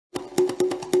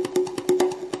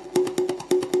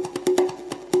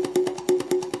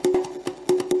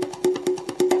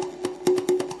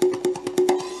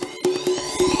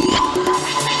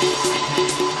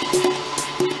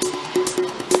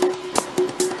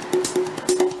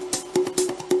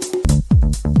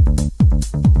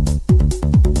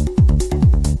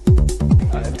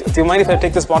you mind if I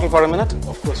take this bottle for a minute?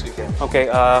 Of course you can. Okay,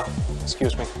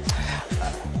 excuse me.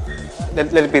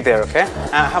 Let it be there, okay?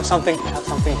 I have something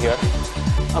here.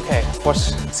 Okay,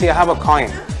 see, I have a coin.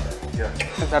 Yeah.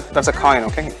 That's a coin,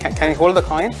 okay? Can you hold the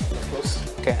coin? Of course.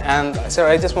 Okay, and sir,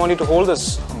 I just want you to hold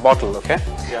this bottle, okay?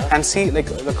 Yeah. And see, like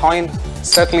the coin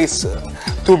certainly is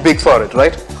too big for it,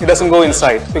 right? It doesn't go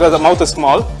inside because the mouth is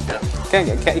small. Yeah. Okay,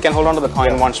 you can hold on to the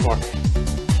coin once more.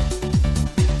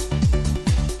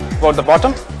 About the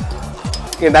bottom?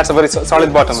 Yeah, that's a very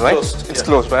solid bottom, right? Closed. It's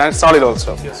closed, but it's solid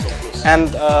also. Yes, of course.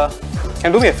 And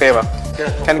can you do me a favor?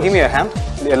 Yeah, can you give me a hand,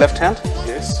 your left hand?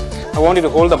 Yes. I want you to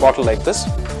hold the bottle like this.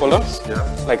 Hold on. Yeah.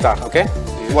 Like that, okay?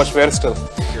 Yes. Watch very still.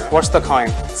 Yeah. Watch the coin.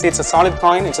 See, it's a solid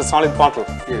coin, it's a solid bottle.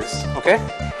 Yes. Okay?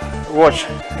 Watch.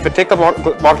 If you take the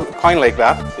bottle coin like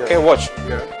that, Yeah. okay, watch.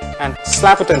 Yeah. And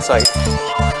slap it inside.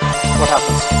 What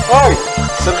happens? Oh,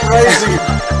 surprising!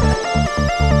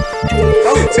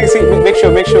 See, make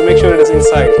sure it is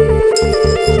inside.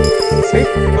 See?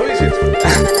 How is it?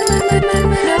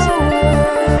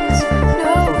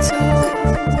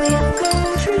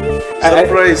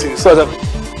 Surprising.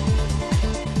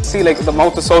 See, like the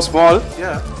mouth is so small,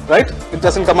 Yeah. right? It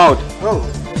doesn't come out. Oh.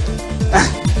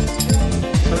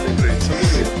 Something great.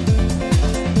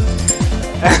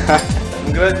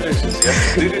 Congratulations.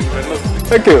 Yeah. Did it well.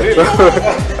 Thank you.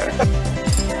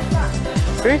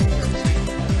 See?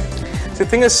 The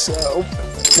thing is,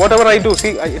 whatever I do,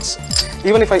 see, it's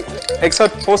even if I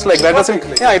exert force like that, doesn't.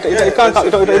 Yeah, it can't.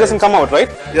 It doesn't come out, right?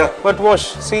 Yeah. But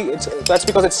watch. See, that's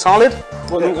because it's solid.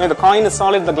 When the coin is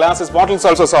solid, the glass bottle is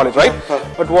also solid, right?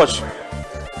 But watch.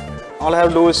 All I have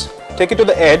to do is take it to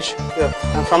the edge,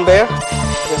 and from there,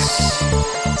 just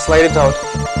slide it out.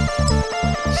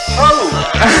 Oh!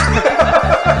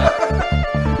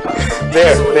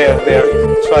 There.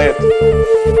 Try it.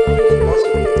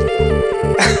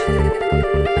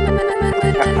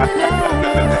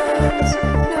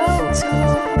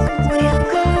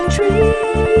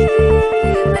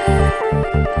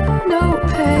 No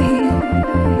pain,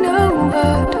 no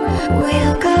hurt,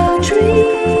 we'll go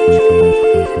dreaming.